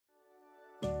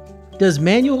Does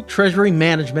manual treasury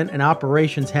management and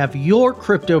operations have your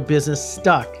crypto business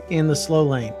stuck in the slow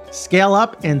lane? Scale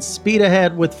up and speed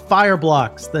ahead with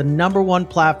Fireblocks, the #1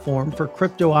 platform for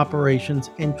crypto operations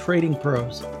and trading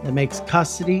pros that makes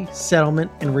custody,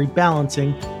 settlement, and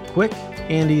rebalancing quick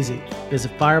and easy.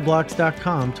 Visit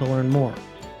fireblocks.com to learn more.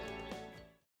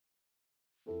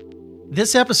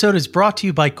 This episode is brought to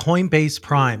you by Coinbase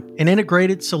Prime, an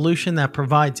integrated solution that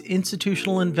provides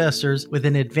institutional investors with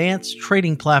an advanced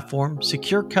trading platform,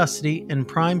 secure custody, and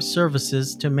prime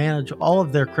services to manage all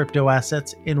of their crypto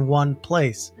assets in one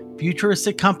place.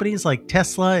 Futuristic companies like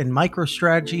Tesla and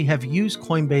MicroStrategy have used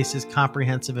Coinbase's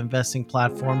comprehensive investing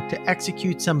platform to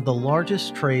execute some of the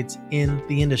largest trades in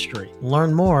the industry.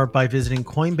 Learn more by visiting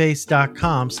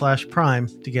coinbase.com/prime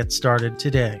to get started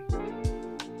today.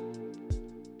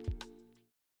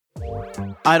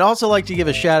 I'd also like to give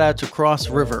a shout out to Cross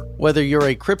River. Whether you're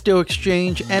a crypto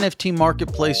exchange, NFT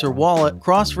marketplace, or wallet,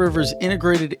 Cross River's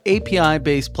integrated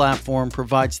API-based platform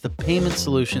provides the payment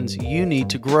solutions you need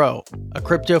to grow. A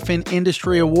CryptoFin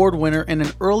Industry Award winner and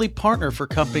an early partner for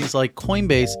companies like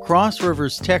Coinbase, Cross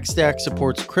River's tech stack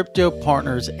supports crypto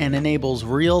partners and enables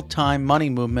real-time money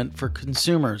movement for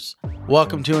consumers.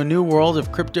 Welcome to a new world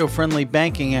of crypto-friendly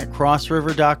banking at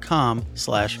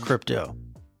crossriver.com/crypto.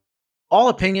 All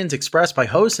opinions expressed by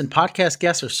hosts and podcast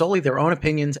guests are solely their own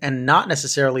opinions and not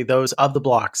necessarily those of the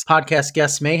blocks. Podcast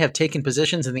guests may have taken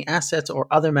positions in the assets or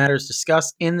other matters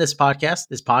discussed in this podcast.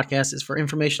 This podcast is for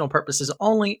informational purposes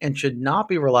only and should not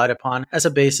be relied upon as a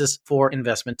basis for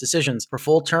investment decisions. For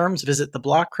full terms, visit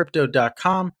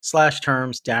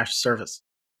theblockcrypto.com/terms-service.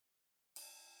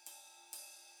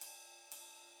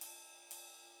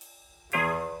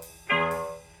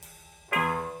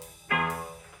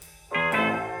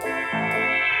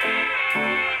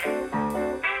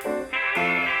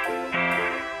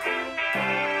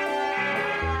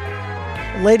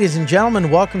 Ladies and gentlemen,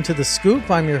 welcome to The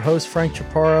Scoop. I'm your host, Frank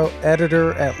Chaparro,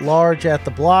 editor-at-large at The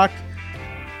Block.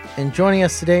 And joining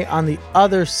us today on the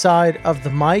other side of the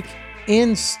mic,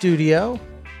 in studio,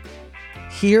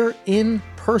 here in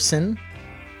person,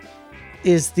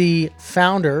 is the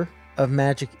founder of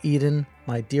Magic Eden,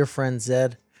 my dear friend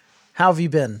Zedd. How have you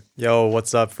been? Yo,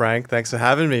 what's up, Frank? Thanks for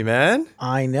having me, man.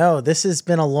 I know. This has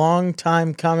been a long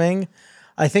time coming.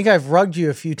 I think I've rugged you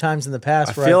a few times in the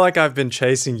past. I feel like I've been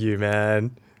chasing you,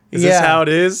 man. Is this how it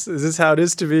is? Is this how it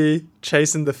is to be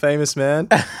chasing the famous man?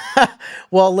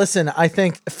 Well, listen, I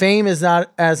think fame is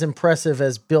not as impressive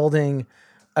as building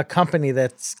a company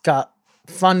that's got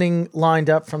funding lined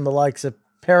up from the likes of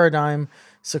Paradigm,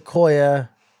 Sequoia,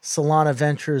 Solana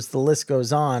Ventures, the list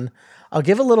goes on. I'll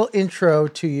give a little intro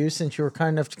to you since you were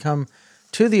kind enough to come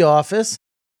to the office.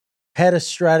 Head of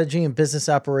strategy and business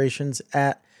operations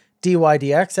at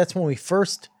DYDX. That's when we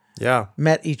first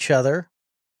met each other.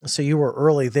 So you were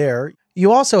early there.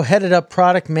 You also headed up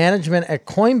product management at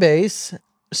Coinbase.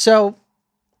 So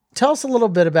tell us a little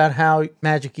bit about how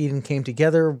Magic Eden came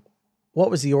together.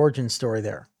 What was the origin story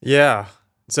there? Yeah.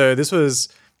 So this was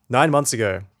 9 months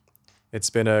ago. It's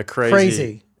been a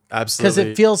crazy. Absolutely. Because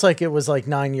it feels like it was like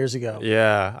 9 years ago.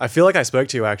 Yeah. I feel like I spoke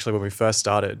to you actually when we first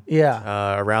started.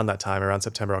 Yeah. Around that time, around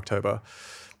September, October.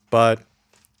 But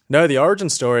no, the origin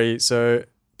story. So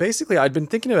basically, I'd been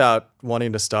thinking about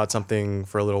wanting to start something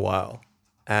for a little while.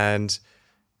 And,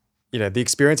 the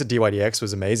experience at DYDX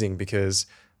was amazing because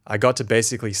I got to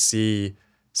basically see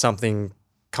something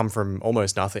come from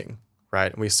almost nothing,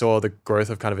 right? And we saw the growth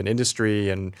of kind of an industry,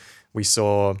 and we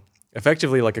saw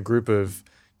effectively like a group of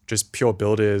just pure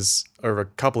builders over a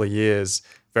couple of years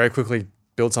very quickly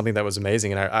build something that was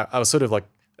amazing. And I was sort of like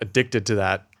addicted to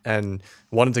that and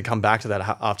wanted to come back to that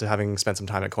after having spent some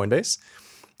time at Coinbase.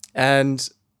 And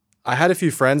I had a few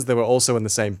friends that were also in the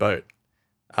same boat.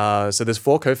 So there's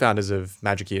 4 co-founders of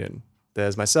Magic Eden.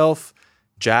 There's myself,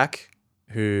 Jack,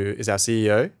 who is our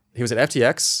CEO. He was at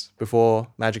FTX before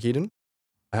Magic Eden.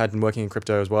 I had been working in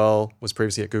crypto as well, was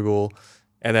previously at Google.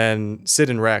 And then Sid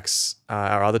and Rex,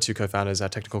 our other 2 co-founders, our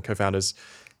technical co-founders,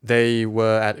 they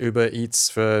were at Uber Eats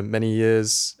for many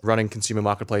years, running consumer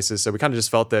marketplaces. So we kind of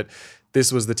just felt that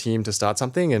this was the team to start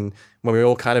something. And when we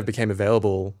all kind of became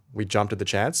available, we jumped at the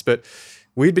chance. But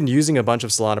we'd been using a bunch of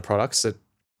Solana products at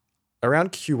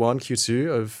around Q1, Q2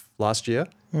 of last year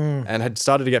and had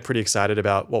started to get pretty excited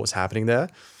about what was happening there.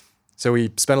 So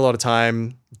we spent a lot of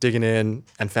time digging in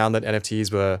and found that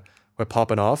NFTs were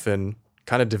popping off and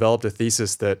kind of developed a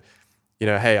thesis that,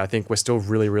 hey, I think we're still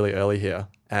really, really early here.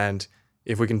 And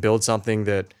if we can build something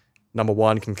that, number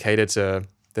one, can cater to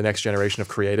the next generation of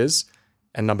creators,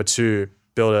 and number 2,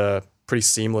 build a pretty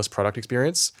seamless product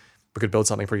experience, we could build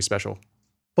something pretty special.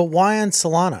 But why on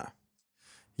Solana?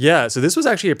 Yeah, so this was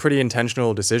actually a pretty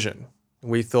intentional decision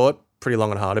We thought pretty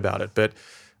long and hard about it. But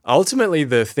ultimately,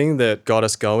 the thing that got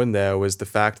us going there was the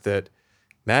fact that,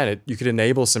 man, you could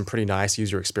enable some pretty nice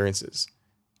user experiences.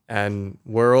 And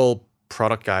we're all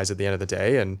product guys at the end of the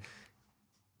day. And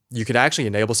you could actually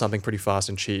enable something pretty fast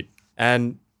and cheap.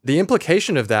 And the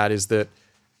implication of that is that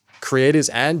creators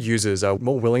and users are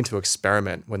more willing to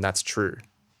experiment when that's true,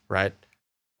 right?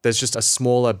 There's just a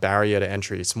smaller barrier to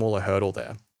entry, a smaller hurdle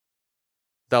there.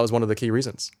 That was one of the key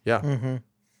reasons. Yeah.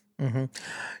 Mm-hmm. Mm-hmm.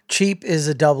 Cheap is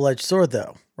a double-edged sword,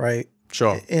 though, right?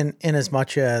 Sure. In as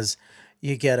much as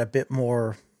you get a bit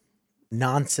more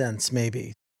nonsense,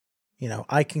 maybe. You know,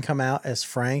 I can come out as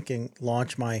Frank and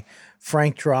launch my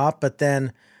Frank drop, but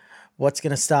then what's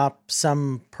going to stop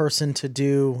some person to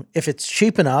do, if it's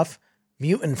cheap enough,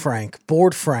 Mutant Frank,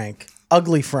 Bored Frank,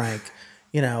 Ugly Frank,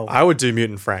 you know. I would do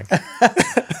Mutant Frank.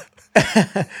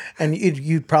 And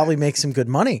you'd probably make some good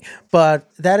money. But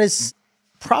that is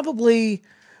probably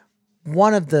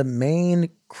one of the main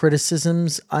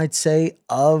criticisms, I'd say,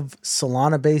 of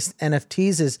Solana-based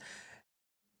NFTs is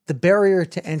the barrier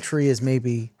to entry is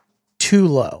maybe too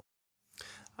low.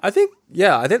 I think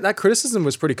that criticism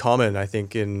was pretty common, I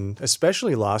think,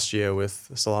 especially last year with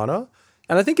Solana.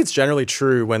 And I think it's generally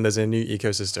true when there's a new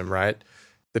ecosystem, right?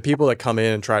 The people that come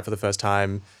in and try it for the first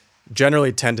time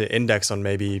generally tend to index on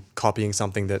maybe copying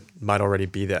something that might already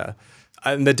be there.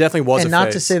 And there definitely was and a phase.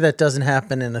 not to say that doesn't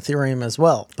happen in Ethereum as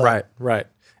well. But. Right.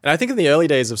 And I think in the early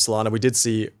days of Solana, we did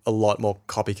see a lot more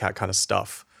copycat kind of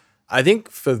stuff. I think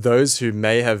for those who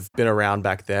may have been around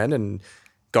back then and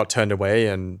got turned away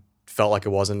and felt like it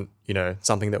wasn't,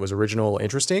 something that was original or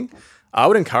interesting, I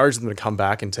would encourage them to come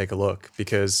back and take a look,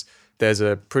 because there's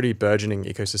a pretty burgeoning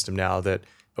ecosystem now that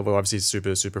we're obviously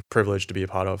super, super privileged to be a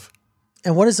part of.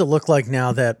 And what does it look like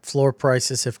now that floor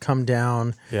prices have come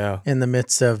down in the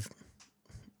midst of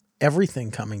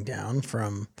everything coming down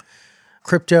from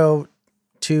crypto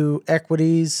to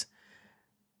equities?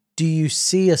 Do you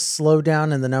see a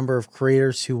slowdown in the number of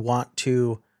creators who want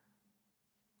to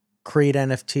create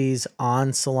NFTs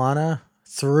on Solana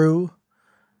through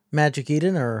Magic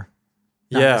Eden, or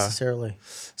not necessarily?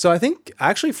 So I think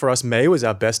actually for us, May was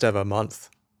our best ever month,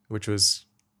 which was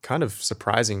kind of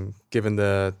surprising given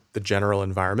the general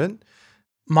environment.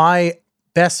 My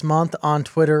best month on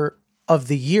Twitter of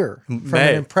the year from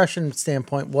an impression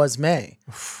standpoint was May.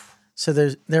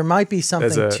 So there might be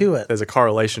something to it. There's a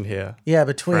correlation here. Yeah,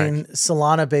 between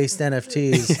Solana-based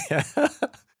NFTs,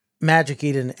 Magic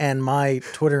Eden, and my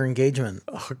Twitter engagement.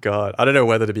 Oh God, I don't know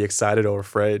whether to be excited or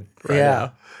afraid right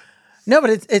now. No, but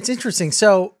it's interesting.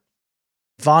 So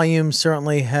volumes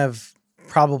certainly have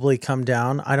probably come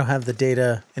down. I don't have the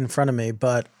data in front of me,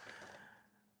 but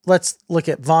let's look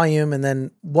at volume and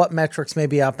then what metrics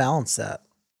maybe outbalance that.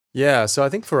 Yeah, so I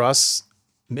think for us,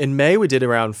 in May, we did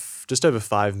around just over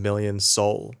 5 million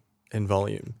SOL in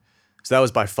volume. So that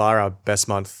was by far our best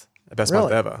month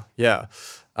ever. Yeah.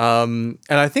 And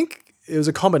I think it was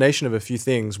a combination of a few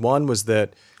things. One was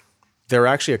that there were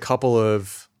actually a couple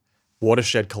of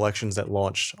watershed collections that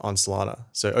launched on Solana.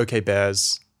 So OK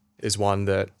Bears is one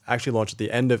that actually launched at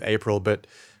the end of April, but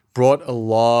brought a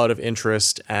lot of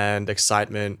interest and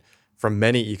excitement from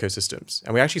many ecosystems.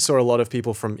 And we actually saw a lot of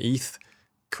people from ETH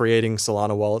creating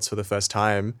Solana wallets for the first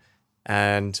time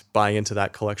and buying into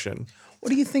that collection. What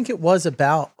do you think it was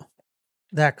about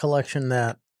that collection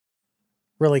that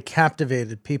really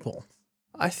captivated people?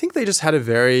 I think they just had a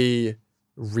very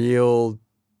real,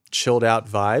 chilled out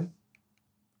vibe.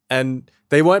 And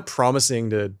they weren't promising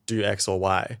to do X or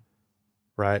Y,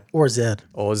 right? Or Zedd.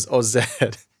 Or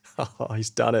Zedd. Oh, he's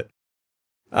done it.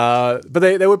 But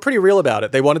they were pretty real about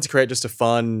it. They wanted to create just a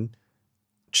fun,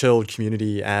 chilled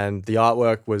community, and the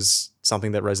artwork was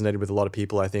something that resonated with a lot of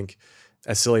people. I think,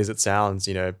 as silly as it sounds,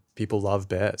 people love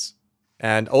bears.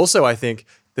 And also, I think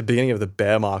the beginning of the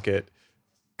bear market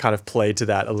kind of played to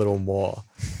that a little more.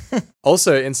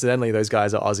 Also, incidentally, those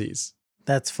guys are Aussies.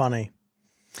 That's funny.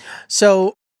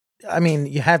 So, I mean,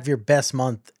 you have your best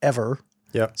month ever.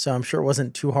 Yep. So I'm sure it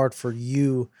wasn't too hard for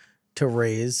you to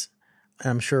raise.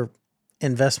 I'm sure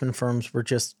investment firms were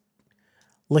just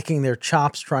licking their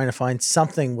chops trying to find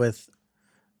something with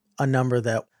a number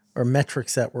that or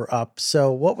metrics that were up.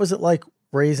 So what was it like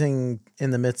raising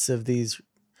in the midst of these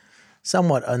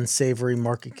somewhat unsavory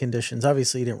market conditions?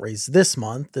 Obviously you didn't raise this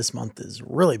month. This month is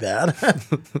really bad,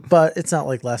 but it's not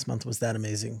like last month was that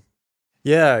amazing.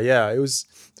 Yeah. It was,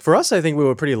 for us, I think we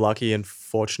were pretty lucky and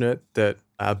fortunate that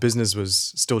our business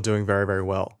was still doing very, very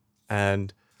well.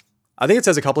 And I think it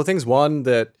says a couple of things. One,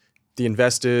 that the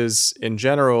investors in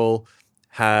general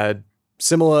had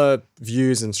similar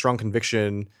views and strong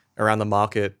conviction around the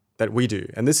market that we do.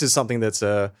 And this is something that's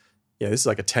this is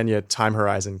like a 10-year time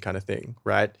horizon kind of thing,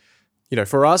 right?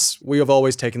 for us, we have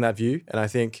always taken that view. And I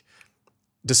think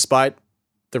despite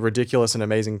the ridiculous and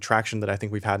amazing traction that I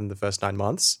think we've had in the first 9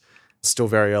 months, it's still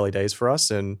very early days for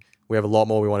us. And we have a lot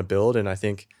more we want to build. And I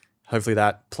think hopefully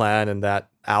that plan and that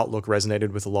outlook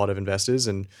resonated with a lot of investors.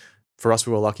 And for us,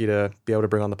 we were lucky to be able to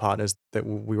bring on the partners that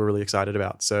we were really excited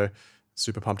about. So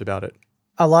super pumped about it.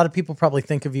 A lot of people probably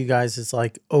think of you guys as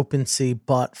like OpenSea,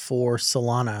 but for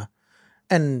Solana.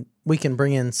 And we can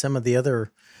bring in some of the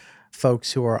other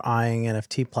folks who are eyeing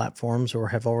NFT platforms or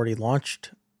have already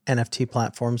launched NFT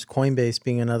platforms, Coinbase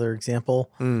being another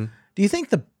example. Do you think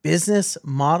the business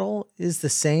model is the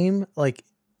same? Like,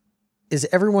 is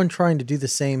everyone trying to do the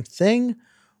same thing?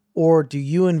 Or do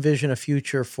you envision a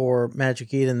future for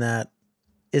Magic Eden that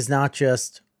is not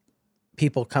just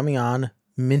people coming on,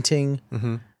 minting,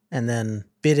 and then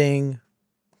bidding,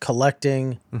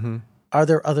 collecting? Are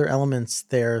there other elements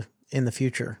there in the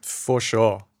future? For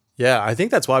sure. Yeah, I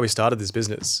think that's why we started this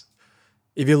business.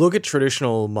 If you look at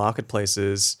traditional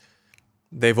marketplaces,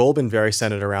 they've all been very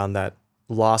centered around that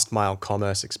last mile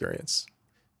commerce experience.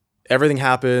 Everything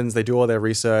happens, they do all their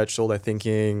research, all their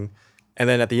thinking, and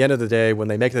then at the end of the day, when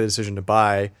they make the decision to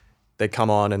buy, they come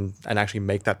on and actually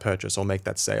make that purchase or make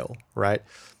that sale, right?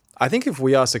 I think if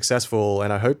we are successful,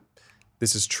 and I hope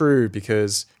this is true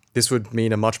because this would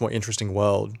mean a much more interesting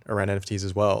world around NFTs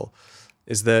as well,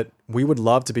 is that we would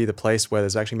love to be the place where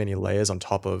there's actually many layers on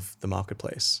top of the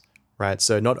marketplace, right?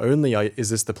 So not only is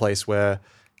this the place where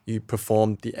you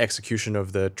perform the execution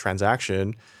of the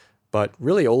transaction, but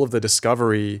really all of the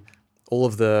discovery, all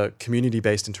of the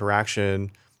community-based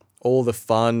interaction, all the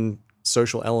fun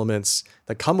social elements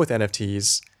that come with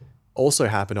NFTs also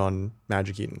happen on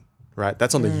Magic Eden, right?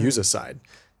 That's on the user side.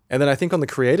 And then I think on the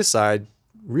creator side,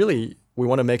 really, we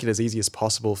want to make it as easy as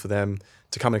possible for them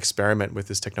to come and experiment with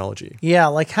this technology. Yeah,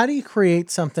 like how do you create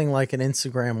something like an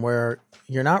Instagram where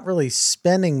you're not really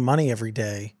spending money every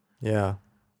day? Yeah.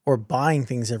 Or buying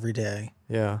things every day.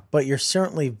 Yeah. But you're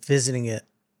certainly visiting it.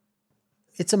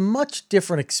 It's a much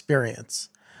different experience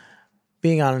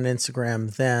being on an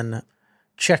Instagram than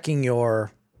checking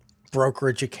your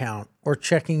brokerage account or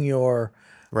checking your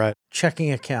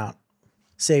checking account,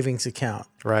 savings account.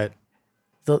 Right.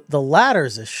 The latter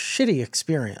is a shitty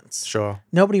experience. Sure.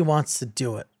 Nobody wants to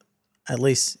do it. At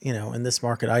least, in this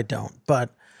market, I don't.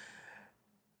 But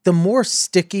the more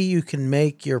sticky you can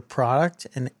make your product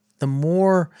and the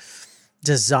more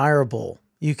desirable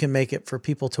you can make it for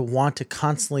people to want to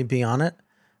constantly be on it,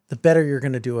 the better you're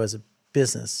going to do as a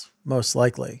business, most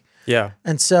likely. Yeah.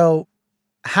 And so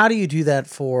how do you do that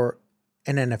for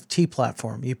an NFT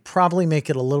platform? You probably make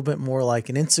it a little bit more like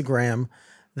an Instagram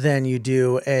than you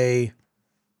do a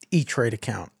E-Trade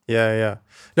account. Yeah.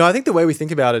 No, I think the way we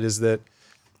think about it is that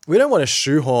we don't want to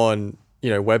shoehorn,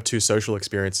 Web 2 social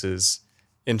experiences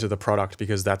into the product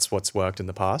because that's what's worked in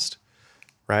the past,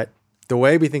 right? The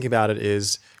way we think about it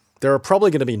is there are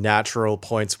probably going to be natural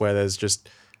points where there's just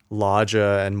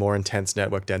larger and more intense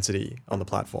network density on the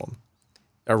platform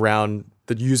around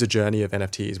the user journey of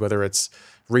NFTs, whether it's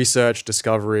research,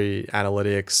 discovery,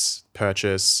 analytics,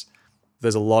 purchase.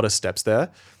 There's a lot of steps there.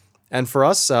 And for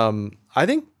us, I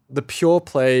think the pure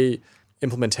play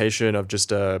implementation of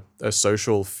just a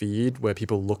social feed where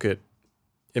people look at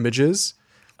images,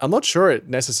 I'm not sure it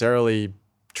necessarily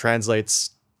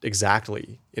translates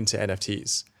exactly into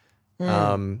NFTs.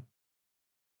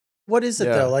 What is it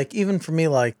though? Like even for me,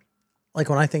 like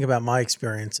when I think about my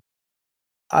experience,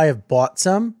 I have bought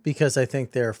some because I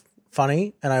think they're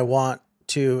funny and I want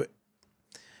to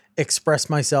express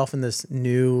myself in this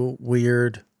new,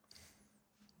 weird,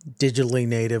 digitally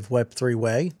native Web3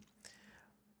 way.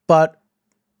 But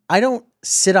I don't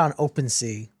sit on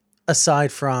OpenSea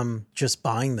aside from just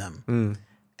buying them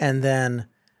and then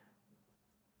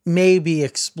maybe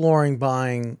exploring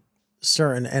buying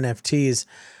certain NFTs.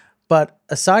 But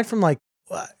aside from I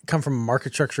come from a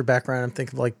market structure background, I'm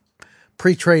thinking like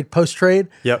pre-trade, post-trade.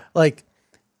 Yep. Like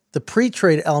the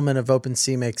pre-trade element of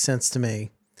OpenSea makes sense to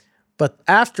me. But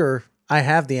after I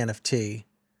have the NFT,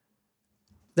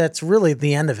 that's really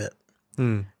the end of it.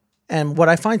 And what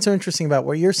I find so interesting about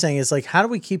what you're saying is like, how do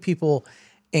we keep people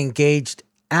engaged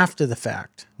after the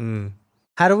fact?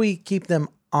 How do we keep them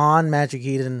on Magic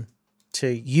Eden to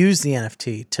use the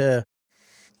NFT, to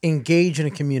engage in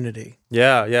a community?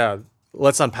 Yeah.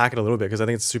 Let's unpack it a little bit because I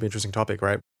think it's a super interesting topic,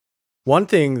 right? One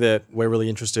thing that we're really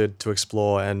interested to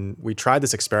explore, and we tried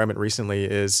this experiment recently,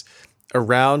 is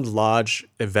around large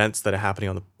events that are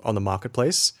happening on the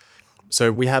marketplace.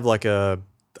 So we have like a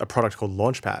product called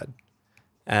Launchpad,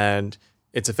 and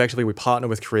it's effectively we partner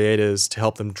with creators to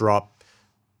help them drop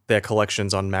their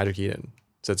collections on Magic Eden.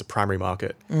 So it's a primary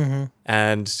market.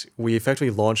 And we effectively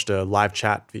launched a live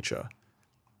chat feature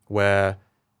where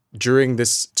during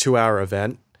this 2-hour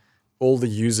event, all the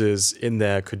users in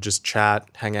there could just chat,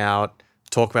 hang out,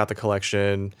 talk about the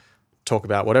collection, talk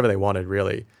about whatever they wanted,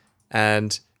 really.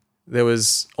 And there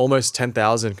was almost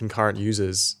 10,000 concurrent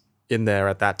users in there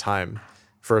at that time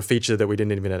for a feature that we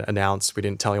didn't even announce. We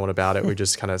didn't tell anyone about it. We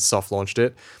just kind of soft launched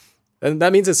it. And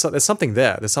that means there's something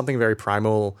there. There's something very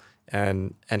primal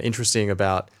and interesting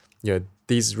about,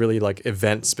 these really like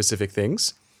event specific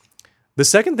things. The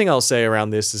second thing I'll say around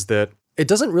this is that it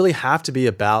doesn't really have to be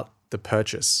about the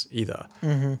purchase either,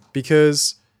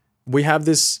 because we have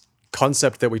this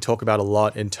concept that we talk about a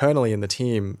lot internally in the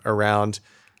team around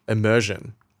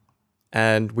immersion.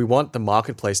 And we want the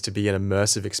marketplace to be an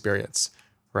immersive experience,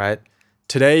 right?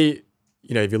 Today,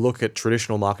 if you look at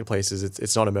traditional marketplaces,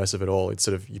 it's not immersive at all. It's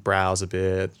sort of, you browse a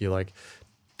bit, you like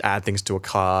add things to a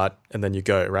cart, and then you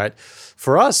go, right?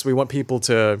 For us, we want people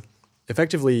to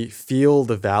effectively feel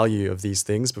the value of these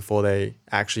things before they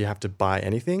actually have to buy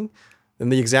anything.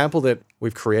 And the example that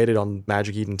we've created on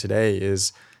Magic Eden today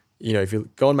is, if you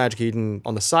go on Magic Eden,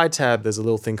 on the side tab, there's a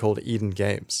little thing called Eden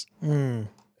Games.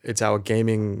 It's our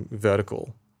gaming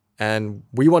vertical. And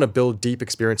we want to build deep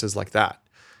experiences like that,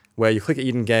 where you click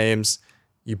Eden Games,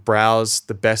 you browse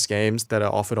the best games that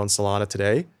are offered on Solana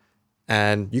today,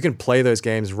 and you can play those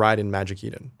games right in Magic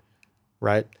Eden,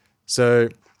 right? So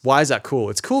why is that cool?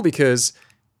 It's cool because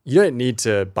you don't need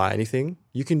to buy anything.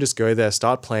 You can just go there,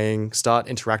 start playing, start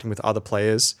interacting with other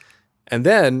players. And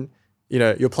then,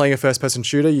 you're playing a first-person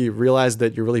shooter, you realize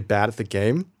that you're really bad at the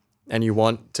game and you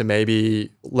want to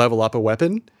maybe level up a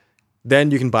weapon,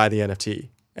 then you can buy the NFT.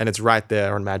 And it's right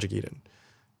there on Magic Eden,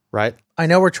 right? I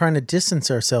know we're trying to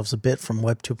distance ourselves a bit from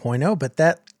Web 2.0, but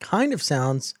that kind of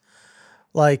sounds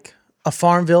like a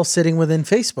Farmville sitting within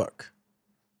Facebook.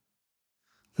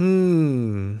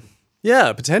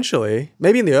 Yeah, potentially.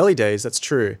 Maybe in the early days, that's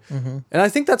true. And I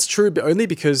think that's true but only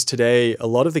because today a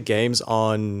lot of the games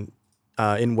on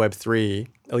in Web3,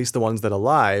 at least the ones that are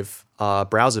live, are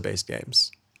browser-based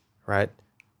games, right?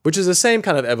 Which is the same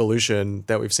kind of evolution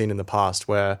that we've seen in the past,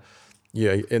 where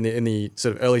in the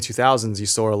sort of early 2000s, you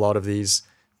saw a lot of these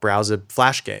browser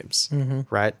flash games,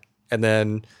 right? And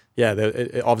then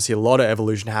obviously a lot of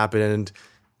evolution happened.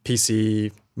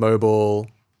 PC, mobile,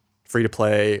 free to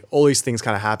play, all these things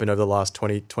kind of happened over the last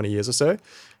 20 years or so. And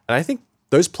I think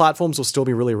those platforms will still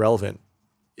be really relevant,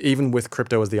 even with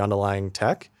crypto as the underlying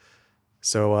tech.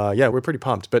 So we're pretty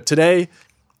pumped. But today,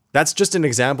 that's just an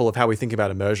example of how we think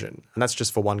about immersion. And that's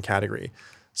just for one category.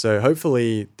 So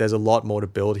hopefully there's a lot more to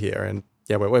build here. And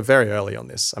we're very early on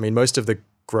this. I mean, most of the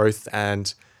growth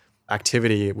and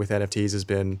activity with NFTs has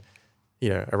been,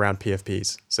 around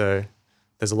PFPs. So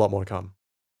there's a lot more to come.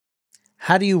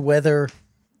 How do you weather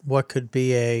what could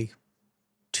be a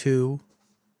 2,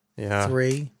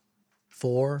 3,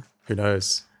 4? Who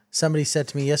knows? Somebody said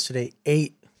to me yesterday,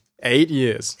 8. 8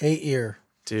 years. 8 year.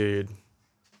 Dude.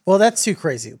 Well, that's too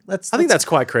crazy. I think that's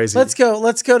quite crazy. Let's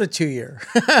go to 2 year.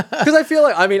 Because I feel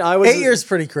like, I was 8 years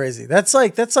pretty crazy. That's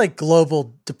like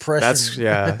global depression.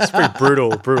 It's pretty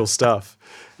brutal stuff.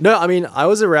 No, I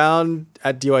was around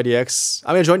at DYDX.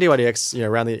 I joined DYDX,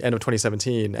 around the end of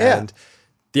 2017. And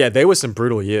they were some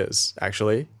brutal years,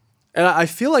 actually. And I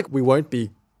feel like we won't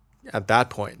be at that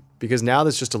point because now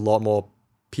there's just a lot more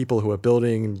people who are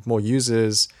building, more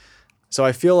users. So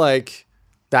I feel like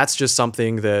that's just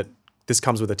something that this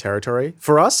comes with the territory.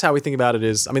 For us, how we think about it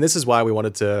is, this is why we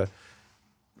wanted to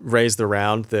raise the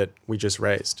round that we just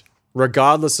raised.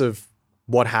 Regardless of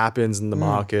what happens in the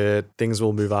market, things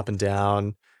will move up and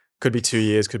down. Could be 2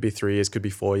 years, could be 3 years, could be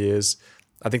 4 years.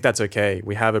 I think that's okay.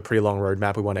 We have a pretty long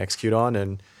roadmap we want to execute on.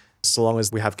 And so long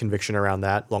as we have conviction around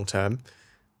that long term,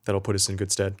 that'll put us in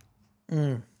good stead.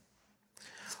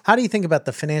 How do you think about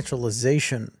the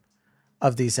financialization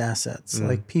of these assets?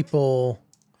 Like people,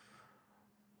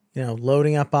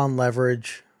 loading up on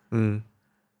leverage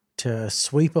to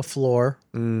sweep a floor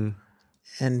and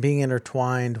being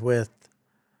intertwined with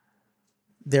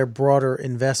their broader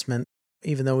investment,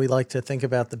 even though we like to think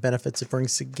about the benefits it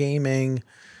brings to gaming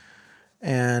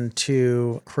and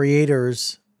to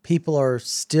creators, people are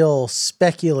still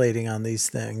speculating on these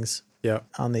things,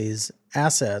 on these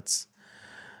assets.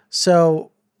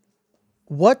 So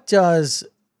what does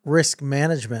risk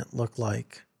management look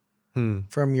like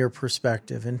from your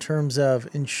perspective in terms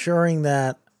of ensuring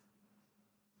that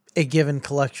a given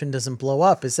collection doesn't blow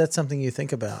up? Is that something you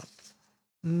think about?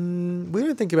 We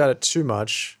don't think about it too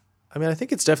much. I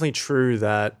think it's definitely true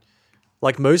that,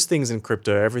 like most things in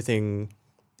crypto, everything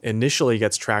initially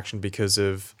gets traction because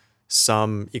of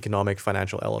some economic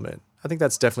financial element. I think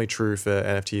that's definitely true for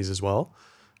NFTs as well.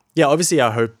 Yeah, obviously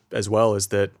our hope as well is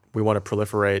that we want to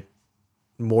proliferate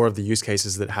more of the use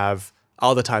cases that have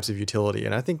other types of utility.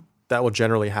 And I think that will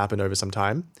generally happen over some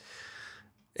time.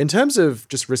 In terms of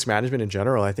just risk management in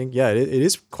general, I think, it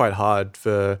is quite hard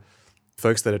for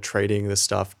folks that are trading this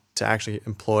stuff to actually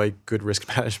employ good risk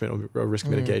management or risk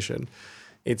mitigation.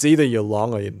 It's either you're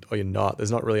long or you're not.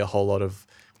 There's not really a whole lot of,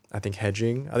 I think,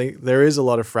 hedging. I think there is a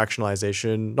lot of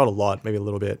fractionalization, not a lot, maybe a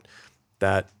little bit,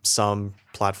 that some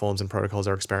platforms and protocols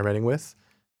are experimenting with.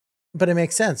 But it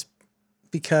makes sense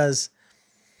because,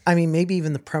 I mean, maybe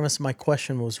even the premise of my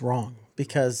question was wrong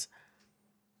because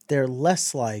they're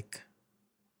less like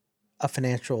a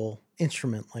financial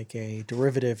instrument, like a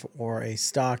derivative or a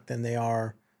stock, than they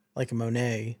are like a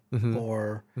Monet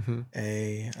or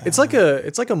a. It's like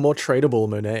a more tradable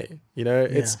Monet. You know,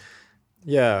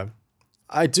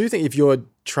 I do think if you're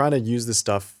trying to use this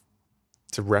stuff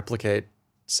to replicate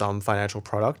some financial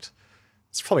product,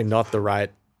 it's probably not the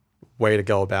right way to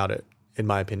go about it, in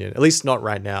my opinion. At least not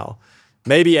right now.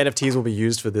 Maybe NFTs will be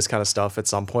used for this kind of stuff at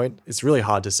some point. It's really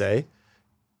hard to say,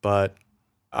 but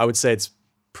I would say it's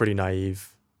pretty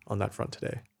naive on that front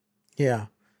today. Yeah.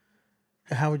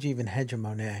 How would you even hedge a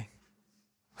Monet?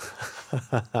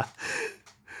 I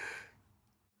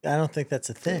don't think that's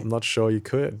a thing. I'm not sure you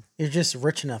could. You're just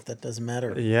rich enough that doesn't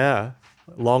matter. Yeah.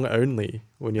 Long only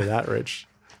when you're that rich.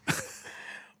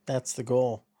 That's the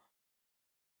goal.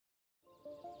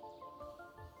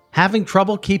 Having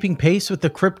trouble keeping pace with the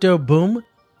crypto boom?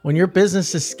 When your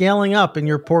business is scaling up and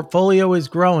your portfolio is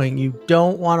growing, you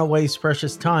don't want to waste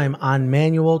precious time on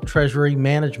manual treasury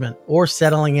management or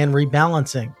settling and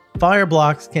rebalancing.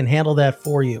 Fireblocks can handle that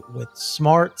for you with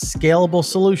smart, scalable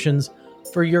solutions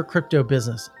for your crypto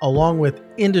business, along with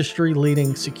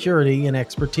industry-leading security and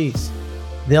expertise.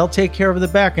 They'll take care of the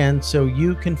back end so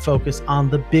you can focus on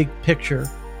the big picture.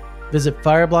 Visit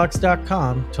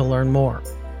fireblocks.com to learn more.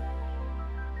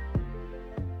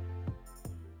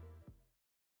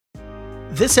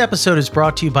 This episode is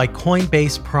brought to you by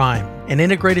Coinbase Prime, an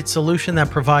integrated solution that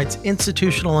provides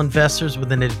institutional investors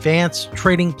with an advanced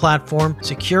trading platform,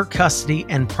 secure custody,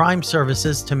 and prime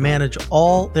services to manage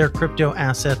all their crypto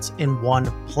assets in one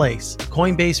place.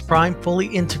 Coinbase Prime fully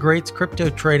integrates crypto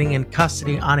trading and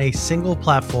custody on a single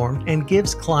platform and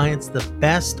gives clients the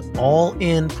best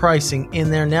all-in pricing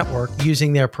in their network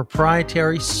using their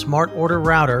proprietary smart order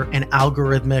router and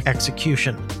algorithmic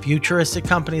execution. Futuristic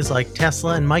companies like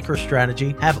Tesla and MicroStrategy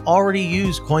have already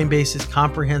used Coinbase's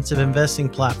comprehensive investing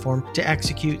platform to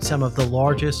execute some of the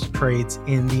largest trades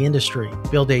in the industry.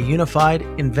 Build a unified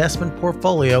investment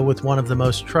portfolio with one of the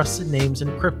most trusted names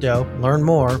in crypto. Learn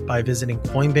more by visiting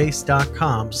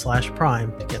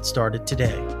coinbase.com/prime to get started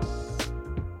today.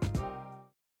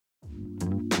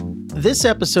 This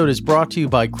episode is brought to you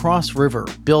by Cross River.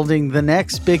 Building the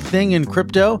next big thing in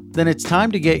crypto? Then it's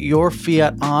time to get your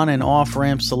fiat on and off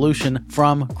ramp solution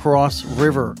from Cross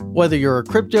River. Whether you're a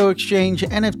crypto exchange,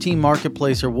 NFT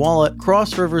marketplace, or wallet,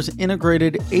 Cross River's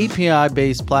integrated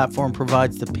API-based platform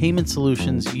provides the payment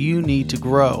solutions you need to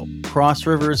grow. Cross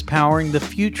River is powering the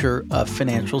future of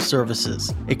financial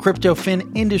services. A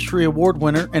CryptoFin Industry Award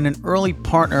winner and an early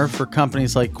partner for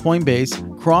companies like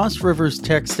Coinbase, Cross River's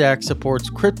tech stack supports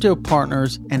crypto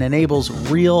partners and enables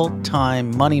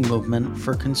real-time money movement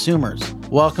for consumers.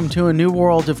 Welcome to a new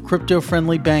world of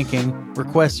crypto-friendly banking.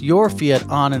 Request your fiat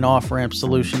on and off-ramp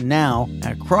solution now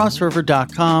at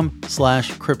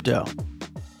crossriver.com/crypto.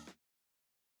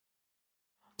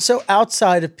 So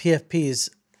outside of PFPs,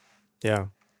 Yeah.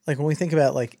 like when we think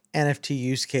about like NFT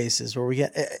use cases where we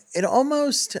get, it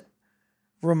almost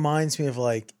reminds me of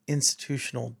like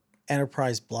institutional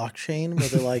enterprise blockchain where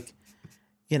they're like,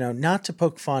 you know, not to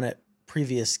poke fun at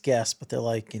previous guests, but they're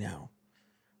like, you know,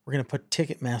 we're going to put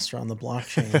Ticketmaster on the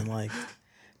blockchain and like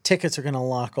tickets are going to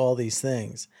lock all these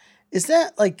things. Is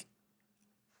that like,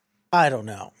 I don't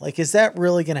know. Like, is that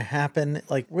really going to happen?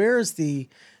 Like, where is the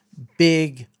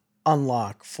big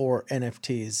unlock for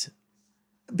NFTs?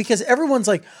 Because everyone's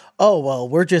like, oh, well,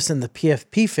 we're just in the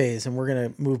PFP phase and we're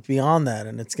going to move beyond that.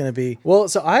 And it's going to be. Well,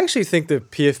 so I actually think the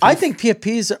PFP. I think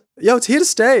PFPs. Yo, it's here to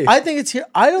stay. I think it's here.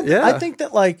 I don't. Yeah. I think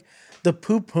that like the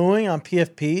poo-pooing on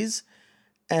PFPs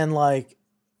and like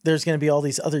there's going to be all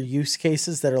these other use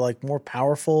cases that are like more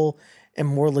powerful and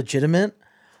more legitimate.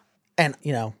 And,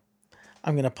 you know,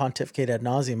 I'm going to pontificate ad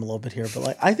nauseum a little bit here, but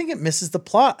like I think it misses the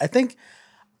plot.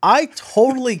 I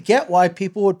totally get why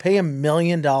people would pay $1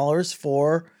 million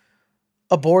for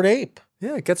a Bored Ape.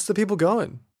 Yeah, it gets the people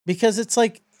going. Because it's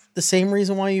like the same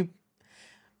reason why you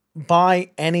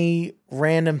buy any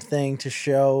random thing to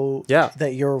show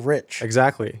that you're rich.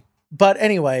 Exactly. But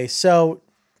anyway, so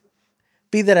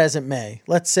be that as it may,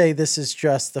 let's say this is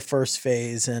just the first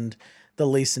phase and the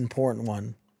least important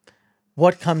one.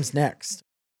 What comes next?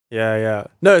 Yeah.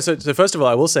 No, so first of all,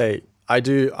 I will say, I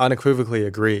do unequivocally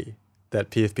agree that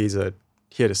PFPs are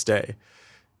here to stay.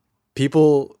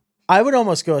 People, I would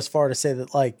almost go as far to say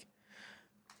that, like,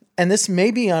 and this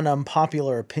may be an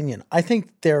unpopular opinion, I think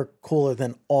they're cooler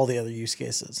than all the other use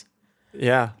cases.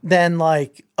 yeah, Then,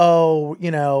 like, oh,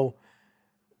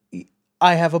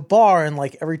 I have a bar, and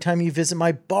like every time you visit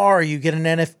my bar, you get an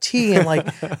NFT, and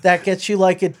like that gets you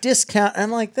like a discount. And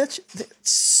I'm like,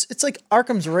 it's like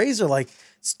Occam's razor. Like,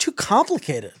 it's too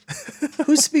complicated.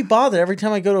 Who's to be bothered? Every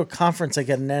time I go to a conference, I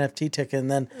get an NFT ticket, and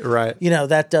then right.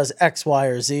 that does X, Y,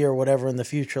 or Z or whatever in the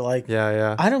future. Like,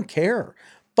 Yeah. I don't care.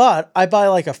 But I buy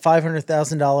like a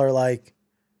 $500,000 like,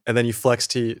 And then you flex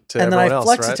to and then everyone I else,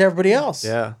 flex right? it to everybody else.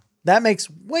 Yeah. That makes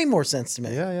way more sense to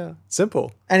me. Yeah.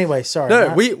 Simple. Anyway, sorry.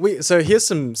 No, we so here's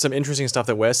some interesting stuff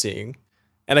that we're seeing.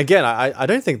 And again, I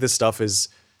don't think this stuff is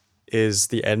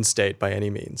the end state by any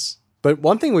means. But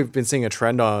one thing we've been seeing a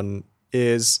trend on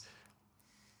is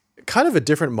kind of a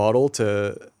different model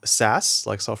to SaaS,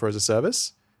 like software as a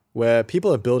service, where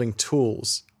people are building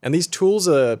tools. And these tools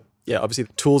are, obviously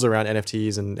tools around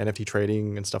NFTs and NFT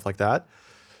trading and stuff like that.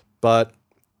 But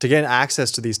to gain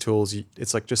access to these tools,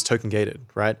 it's like just token gated,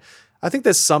 right? I think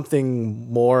there's something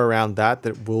more around that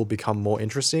will become more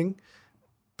interesting.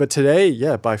 But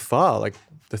today, by far, like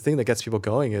the thing that gets people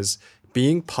going is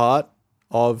being part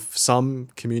of some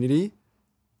community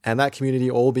and that community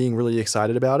all being really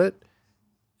excited about it.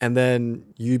 And then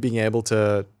you being able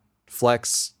to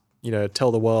flex,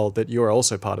 tell the world that you're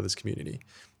also part of this community,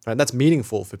 right? And that's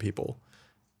meaningful for people.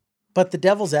 But the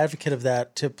devil's advocate of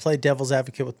that, to play devil's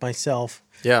advocate with myself,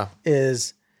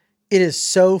 is it is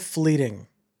so fleeting.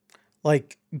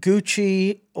 Like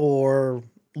Gucci or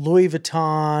Louis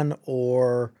Vuitton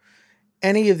or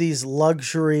any of these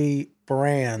luxury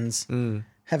brands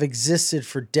have existed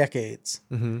for decades.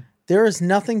 Mm-hmm. There is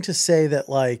nothing to say that,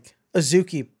 like,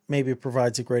 Azuki maybe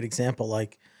provides a great example.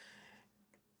 Like,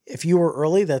 if you were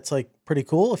early, that's like pretty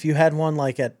cool. If you had one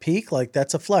like at peak, like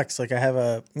that's a flex. Like I have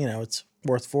a, it's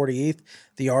worth 40 ETH.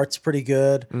 The art's pretty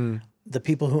good. The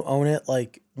people who own it,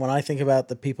 like when I think about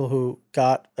the people who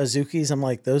got Azukis, I'm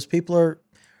like, those people are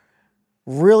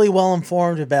really well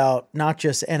informed about not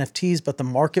just NFTs, but the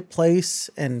marketplace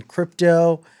and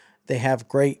crypto. They have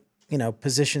great,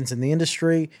 positions in the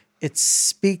industry. It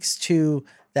speaks to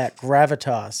that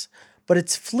gravitas, but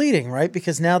it's fleeting, right?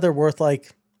 Because now they're worth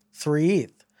like 3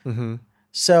 ETH. Mm-hmm.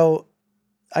 So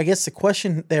I guess the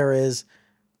question there is,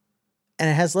 and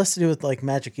it has less to do with like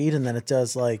Magic Eden than it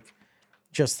does like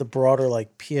just the broader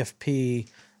like PFP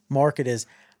market, is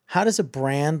how does a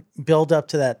brand build up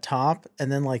to that top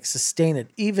and then like sustain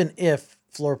it even if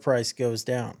floor price goes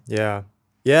down? Yeah.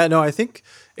 No, I think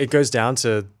it goes down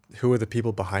to who are the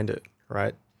people behind it,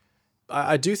 right?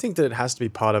 I do think that it has to be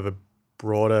part of a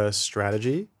broader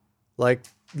strategy. Like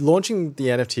launching the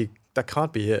NFT, that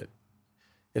can't be it.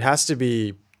 It has to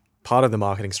be part of the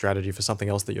marketing strategy for something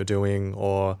else that you're doing,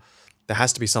 or there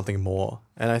has to be something more.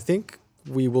 And I think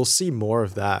we will see more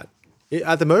of that.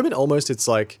 At the moment, almost it's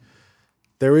like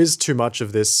there is too much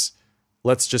of this,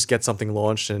 let's just get something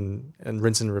launched and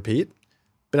rinse and repeat.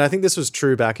 But I think this was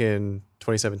true back in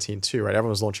 2017 too, right?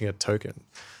 Everyone was launching a token.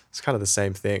 It's kind of the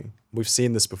same thing. We've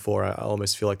seen this before. I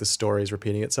almost feel like the story is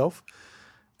repeating itself.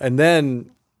 And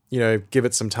then, give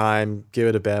it some time, give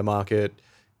it a bear market.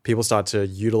 People start to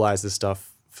utilize this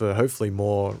stuff for hopefully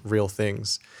more real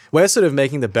things. We're sort of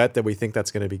making the bet that we think that's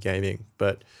going to be gaming.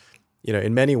 But,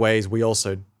 in many ways, we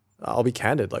also, I'll be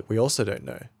candid, like we also don't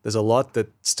know. There's a lot that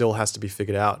still has to be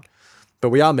figured out. But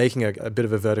we are making a bit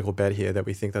of a vertical bet here that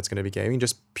we think that's going to be gaming,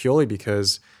 just purely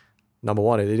because, number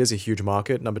one, it is a huge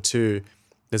market. Number two,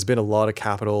 there's been a lot of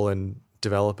capital and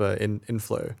developer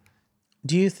inflow.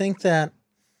 Do you think that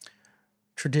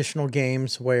traditional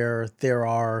games where there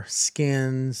are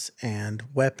skins and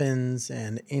weapons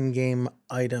and in-game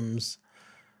items,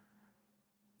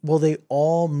 will they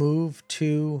all move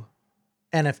to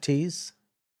NFTs?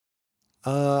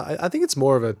 I think it's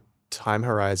more of a time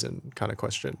horizon kind of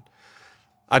question.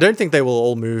 I don't think they will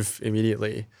all move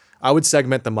immediately. I would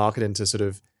segment the market into sort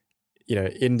of,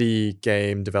 indie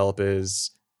game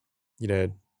developers, AA,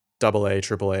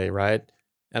 AAA, right?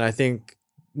 And I think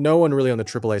no one really on the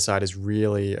AAA side is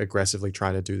really aggressively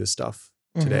trying to do this stuff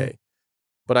today.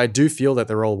 But I do feel that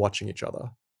they're all watching each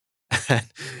other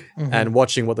and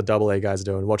watching what the AA guys are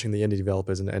doing, watching the indie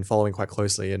developers and following quite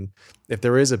closely. And if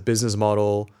there is a business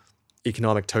model,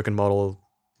 economic token model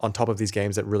on top of these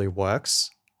games that really works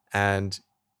and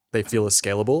they feel is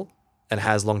scalable and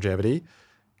has longevity,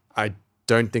 I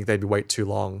don't think they'd wait too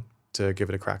long to give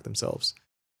it a crack themselves.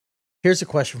 Here's a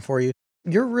question for you.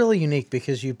 You're really unique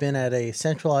because you've been at a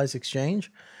centralized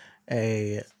exchange,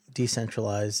 a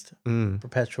decentralized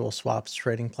perpetual swaps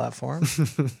trading platform.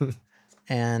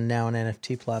 And now an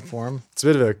NFT platform. It's a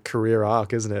bit of a career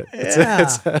arc, isn't it?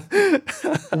 Yeah.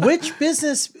 Which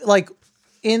business, like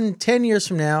in 10 years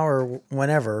from now or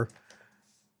whenever,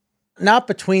 not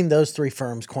between those three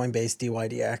firms, Coinbase,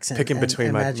 DYDX, and Picking between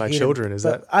and my Magic Eden, children, is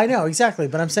but that? I know, exactly.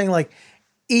 But I'm saying like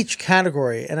each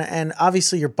category, and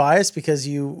obviously you're biased because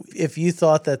if you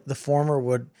thought that the former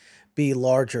would be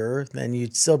larger, then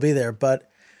you'd still be there. But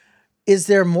is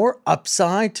there more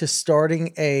upside to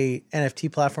starting a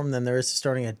NFT platform than there is to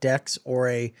starting a DEX or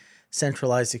a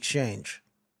centralized exchange?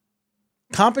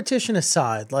 Competition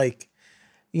aside, like,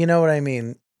 you know what I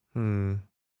mean?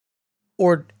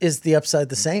 Or is the upside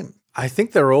the same? I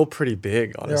think they're all pretty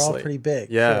big, honestly. They're all pretty big.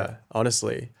 Yeah, sure.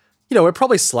 honestly. We're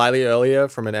probably slightly earlier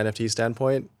from an NFT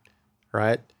standpoint,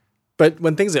 right? But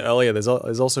when things are earlier, there's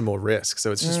also more risk.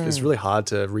 So it's really hard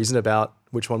to reason about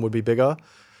which one would be bigger.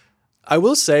 I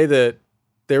will say that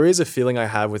there is a feeling I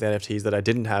have with NFTs that I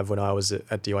didn't have when I was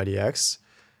at DYDX.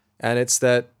 And it's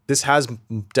that this has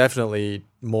definitely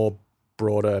more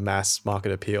broader mass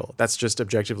market appeal. That's just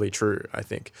objectively true, I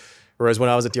think. Whereas when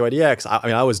I was at DYDX,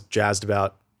 I was jazzed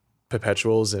about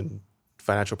perpetuals and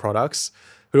financial products,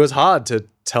 but it was hard to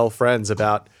tell friends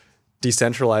about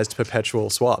decentralized perpetual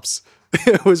swaps.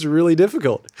 It was really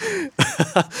difficult.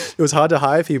 It was hard to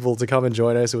hire people to come and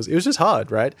join us. It was just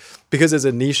hard, right? Because it's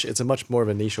a much more of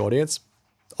a niche audience.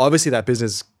 Obviously that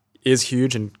business is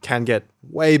huge and can get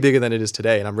way bigger than it is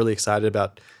today. And I'm really excited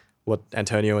about what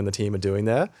Antonio and the team are doing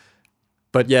there.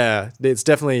 But yeah, it's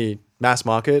definitely mass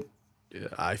market.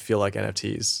 I feel like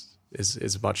NFTs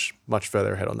is much, much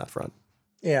further ahead on that front.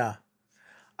 Yeah.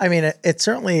 I mean, it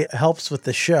certainly helps with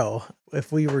the show.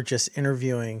 If we were just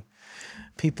interviewing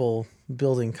people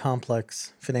building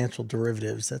complex financial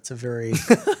derivatives, that's a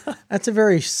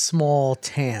very small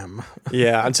TAM.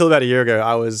 Yeah, until about a year ago,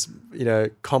 I was,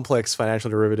 complex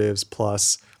financial derivatives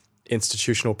plus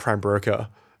institutional prime broker.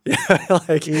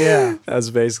 Yeah, that's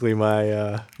basically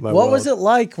my my. What was it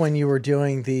like when you were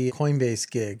doing the Coinbase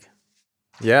gig?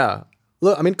 Yeah,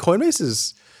 look, I mean, Coinbase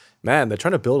is, man, they're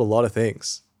trying to build a lot of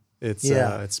things. It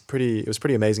was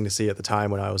pretty amazing to see at the time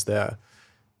when I was there.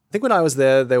 I think when I was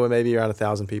there were maybe around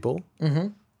 1,000 people. Mm-hmm.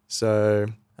 So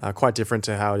quite different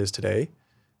to how it is today.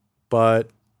 But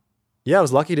yeah, I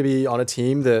was lucky to be on a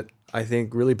team that I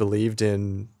think really believed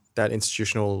in that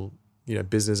institutional,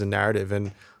 business and narrative.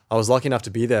 And I was lucky enough to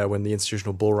be there when the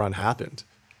institutional bull run happened,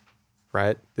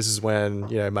 right? This is when,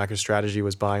 MicroStrategy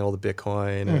was buying all the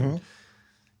Bitcoin and,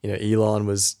 Elon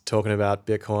was talking about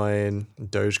Bitcoin,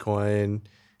 Dogecoin.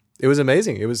 It was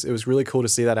amazing. It was really cool to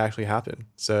see that actually happen.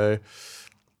 So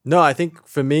no, I think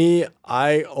for me,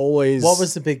 What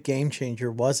was the big game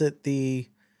changer? Was it the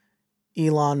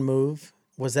Elon move?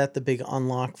 Was that the big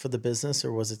unlock for the business,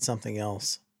 or was it something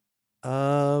else?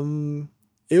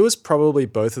 It was probably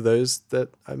both of those that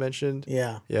I mentioned.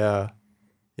 Yeah.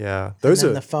 Those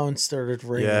the phone started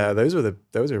ringing. Yeah, those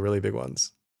were really big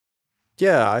ones.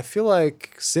 Yeah, I feel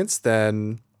like since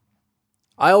then,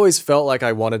 I always felt like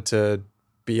I wanted to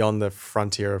be on the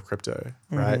frontier of crypto,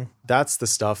 right? Mm-hmm. That's the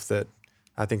stuff that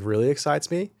I think really excites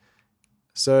me.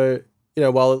 So,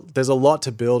 while there's a lot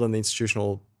to build on the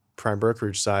institutional prime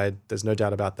brokerage side, there's no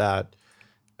doubt about that.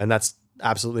 And that's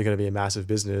absolutely going to be a massive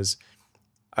business.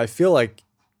 I feel like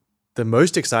the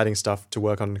most exciting stuff to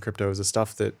work on in crypto is the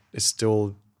stuff that is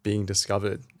still being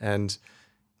discovered. And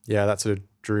yeah, that sort of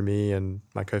drew me and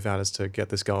my co-founders to get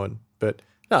this going. But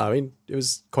no, I mean,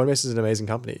 Coinbase is an amazing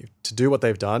company. To do what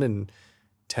they've done in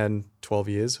 10, 12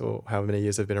 years or however many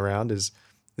years they've been around is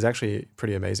actually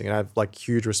pretty amazing. And I have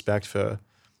huge respect for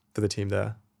the team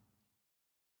there.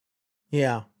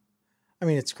 Yeah. I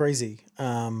mean, it's crazy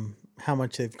how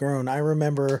much they've grown. I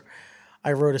remember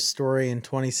I wrote a story in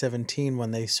 2017 when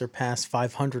they surpassed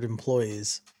 500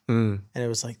 employees. And it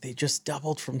was like they just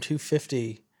doubled from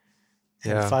 250.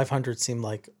 And 500 seemed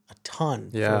like a ton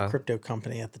for a crypto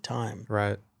company at the time.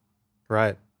 Right.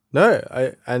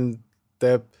 No, and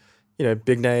they're,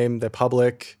 big name, they're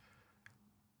public.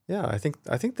 Yeah, I think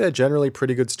they're generally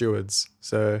pretty good stewards.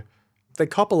 So they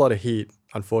cop a lot of heat,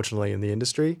 unfortunately, in the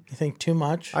industry. You think too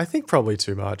much? I think probably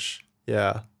too much.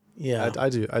 Yeah. Yeah. I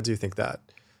do think that.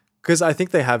 Because I think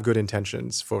they have good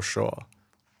intentions for sure.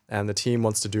 And the team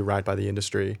wants to do right by the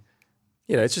industry.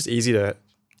 It's just easy to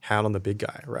hound on the big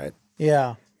guy, right?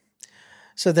 Yeah.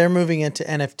 So they're moving into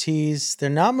NFTs. They're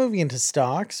not moving into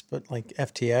stocks, but like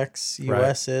FTX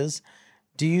US is.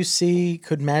 Do you see,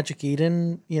 could Magic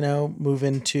Eden, move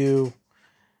into,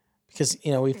 because,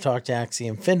 we've talked to Axie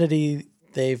Infinity,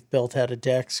 they've built out a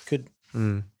DEX. Could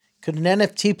an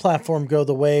NFT platform go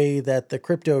the way that the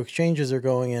crypto exchanges are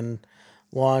going and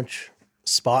launch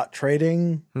spot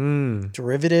trading,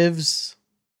 derivatives.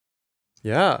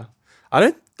 Yeah.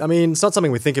 I mean, it's not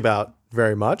something we think about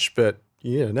very much, but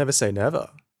never say never.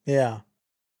 Yeah.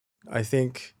 I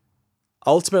think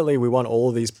ultimately we want all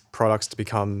of these products to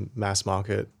become mass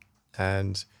market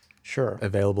and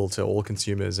available to all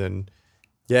consumers. And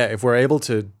yeah, if we're able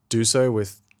to do so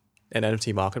with an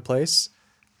NFT marketplace,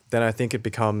 then I think it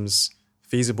becomes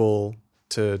feasible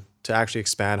to actually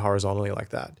expand horizontally like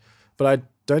that. But I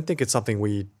don't think it's something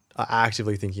we are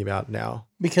actively thinking about now.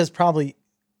 Because probably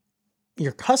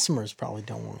your customers probably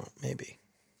don't want it, maybe.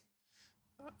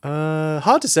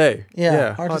 Hard to say.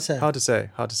 Yeah, hard to say.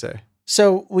 Hard to say.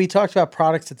 So we talked about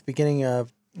products at the beginning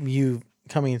of you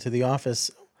coming into the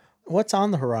office. What's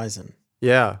on the horizon?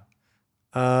 Yeah.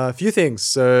 A few things.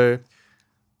 So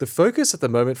the focus at the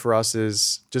moment for us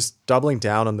is just doubling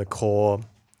down on the core.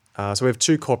 So we have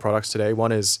two core products today.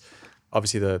 One is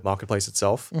obviously the marketplace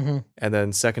itself. And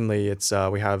then secondly, it's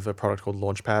we have a product called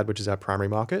Launchpad, which is our primary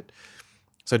market.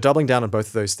 So doubling down on both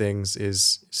of those things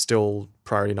is still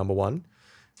priority number one.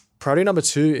 Priority number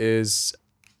two is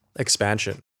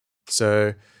expansion.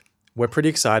 So we're pretty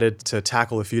excited to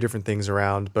tackle a few different things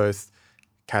around both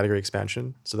category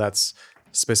expansion. So that's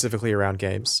specifically around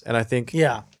games. And I think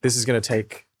this is going to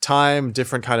take time,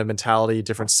 different kind of mentality,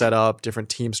 different setup, different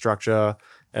team structure,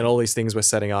 and all these things we're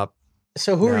setting up.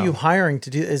 So who are you hiring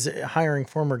to do? Is it hiring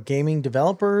former gaming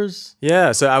developers?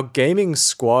 Yeah. So our gaming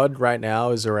squad right now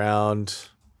is around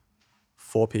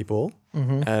 4 people.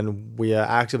 And we are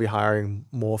actively hiring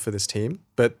more for this team.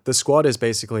 But the squad is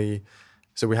basically,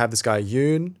 so we have this guy,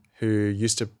 Yoon, who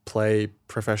used to play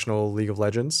professional League of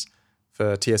Legends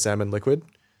for TSM and Liquid.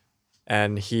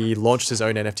 And he launched his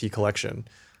own NFT collection.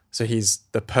 So he's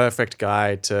the perfect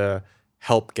guy to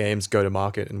help games go to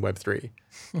market in Web3,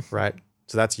 right?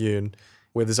 So that's Yoon.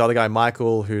 With this other guy,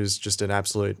 Michael, who's just an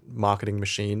absolute marketing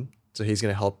machine. So he's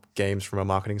going to help games from a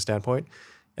marketing standpoint.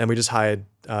 And we just hired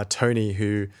Tony,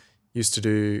 who used to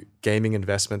do gaming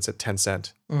investments at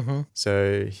Tencent.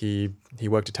 So he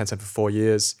worked at Tencent for 4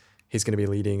 years. He's going to be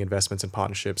leading investments and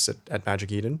partnerships at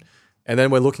Magic Eden. And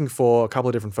then we're looking for a couple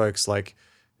of different folks, like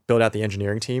build out the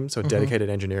engineering team, so a dedicated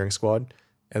engineering squad,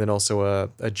 and then also a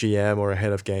GM or a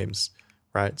head of games,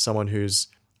 right? Someone who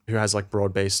has like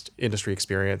broad-based industry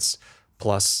experience,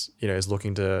 plus is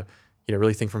looking to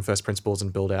really think from first principles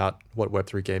and build out what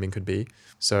Web3 gaming could be.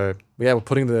 So yeah, we're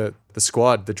putting the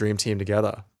squad, the dream team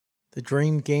together. The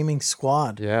dream gaming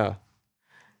squad. Yeah.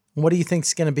 What do you think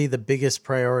is going to be the biggest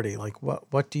priority? Like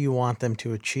what do you want them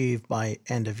to achieve by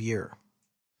end of year?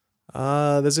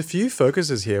 There's a few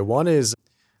focuses here. One is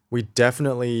we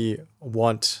definitely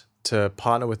want to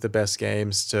partner with the best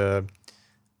games to,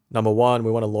 number one,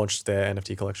 we want to launch their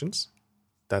NFT collections.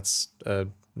 That's a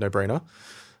no-brainer.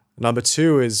 Number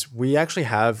two is we actually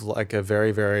have like a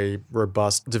very, very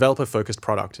robust developer-focused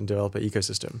product and developer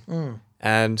ecosystem.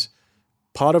 And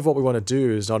part of what we want to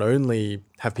do is not only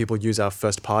have people use our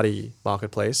first-party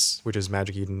marketplace, which is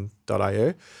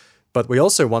magiceden.io, but we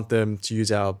also want them to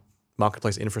use our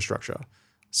marketplace infrastructure.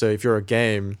 So if you're a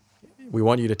game, we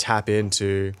want you to tap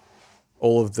into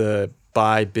all of the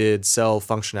buy, bid, sell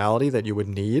functionality that you would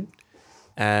need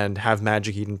and have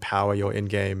Magic Eden power your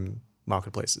in-game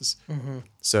marketplaces.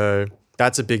 So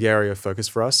that's a big area of focus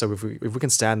for us. So if we can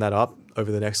stand that up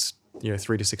over the next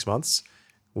 3 to 6 months,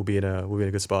 we'll be in a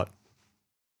good spot.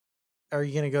 Are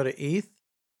you going to go to ETH?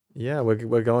 Yeah,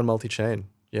 we're going multi-chain.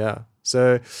 Yeah.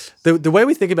 So the way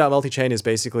we think about multi-chain is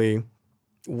basically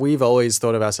we've always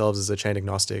thought of ourselves as a chain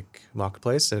agnostic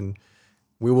marketplace, and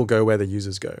we will go where the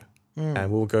users go.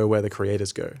 And we'll go where the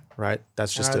creators go, right?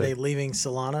 That's just. And are they leaving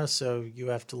Solana, so you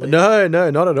have to leave? No,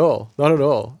 not at all. Not at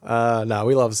all. No,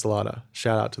 we love Solana.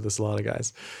 Shout out to the Solana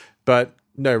guys. But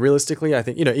no, realistically, I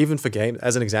think, even for games,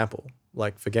 as an example,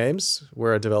 like for games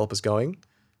where a developer's going,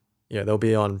 they'll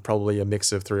be on probably a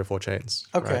mix of 3 or 4 chains.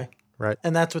 Okay. Right.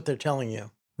 And that's what they're telling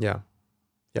you. Yeah.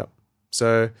 Yep.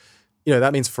 So,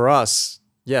 that means for us,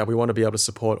 we want to be able to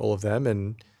support all of them.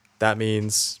 And that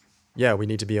means, we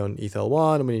need to be on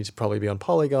ETH-L1 and we need to probably be on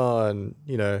Polygon.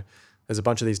 There's a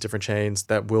bunch of these different chains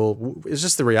that it's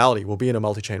just the reality. We'll be in a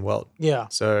multi-chain world. Yeah.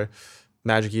 So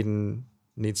Magic Eden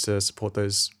needs to support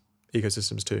those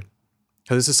ecosystems too.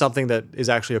 So this is something that is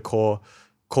actually a core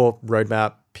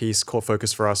roadmap piece, core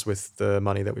focus for us with the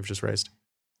money that we've just raised.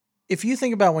 If you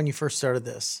think about when you first started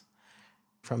this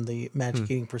from the Magic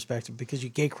Eden perspective, because you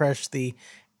gate crashed the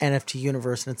NFT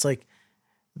universe and it's like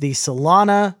the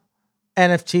Solana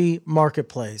NFT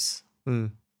marketplace.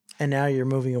 And now you're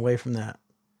moving away from that.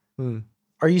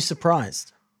 Are you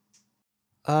surprised?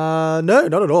 No,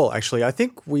 not at all. Actually, I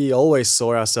think we always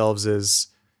saw ourselves as,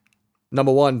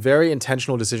 number one, very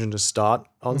intentional decision to start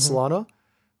on Solana.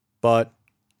 But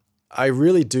I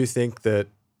really do think that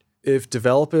if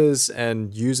developers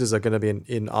and users are going to be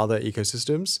in other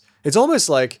ecosystems, it's almost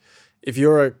like if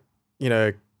you're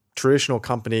a, traditional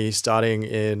company starting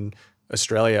in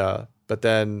Australia, but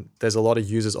then there's a lot of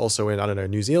users also in, I don't know,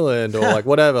 New Zealand or like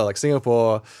whatever, like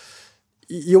Singapore,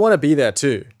 you want to be there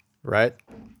too, right?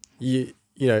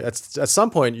 At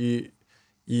some point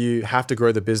you have to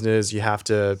grow the business, you have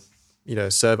to,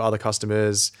 serve other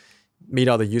customers, meet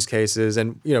other use cases.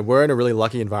 And, we're in a really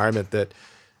lucky environment that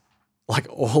like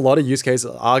a lot of use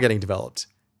cases are getting developed.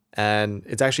 And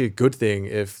it's actually a good thing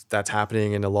if that's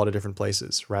happening in a lot of different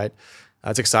places, right?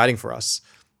 It's exciting for us.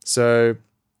 So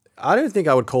I don't think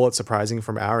I would call it surprising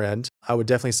from our end. I would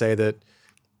definitely say that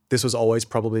this was always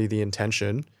probably the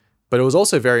intention, but it was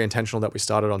also very intentional that we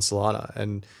started on Solana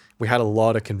and we had a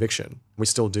lot of conviction. We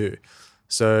still do.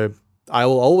 So I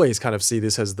will always kind of see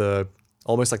this as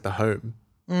almost like the home.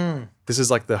 This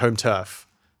is like the home turf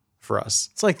for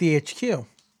us. It's like the HQ.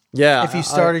 Yeah. If you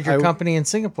started your company in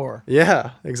Singapore.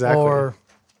 Yeah, exactly. Or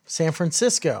San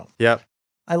Francisco. Yep.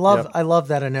 I love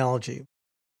that analogy.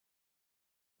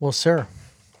 Well, sir,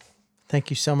 thank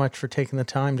you so much for taking the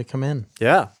time to come in.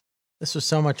 Yeah. This was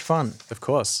so much fun. Of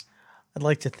course. I'd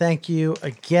like to thank you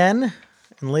again.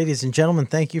 And ladies and gentlemen,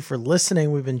 thank you for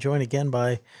listening. We've been joined again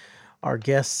by our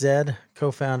guest, Zedd,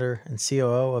 co-founder and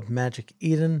COO of Magic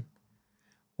Eden.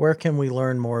 Where can we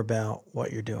learn more about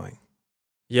what you're doing?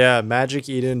 Yeah,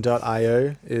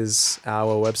 magiceden.io is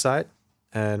our website,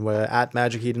 and we're at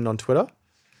Magic Eden on Twitter.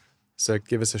 So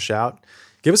give us a shout.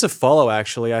 Give us a follow,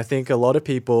 actually. I think a lot of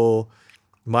people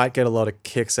might get a lot of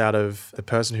kicks out of the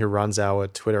person who runs our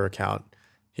Twitter account.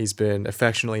 He's been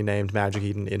affectionately named Magic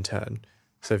Eden Intern.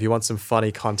 So if you want some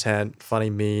funny content,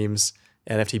 funny memes,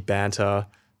 NFT banter,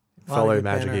 follow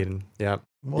Magic Eden. Yeah.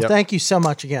 Well, thank you so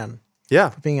much again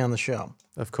for being on the show.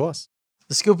 Of course.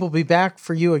 The Scoop will be back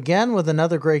for you again with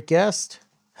another great guest.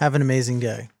 Have an amazing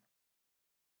day.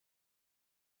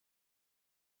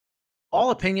 All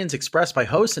opinions expressed by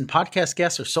hosts and podcast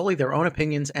guests are solely their own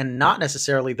opinions and not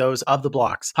necessarily those of the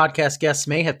blocks. Podcast guests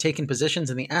may have taken positions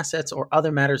in the assets or other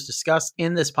matters discussed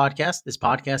in this podcast. This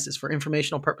podcast is for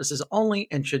informational purposes only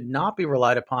and should not be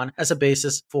relied upon as a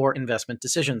basis for investment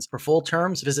decisions. For full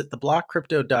terms, visit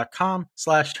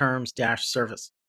theblockcrypto.com/terms-service.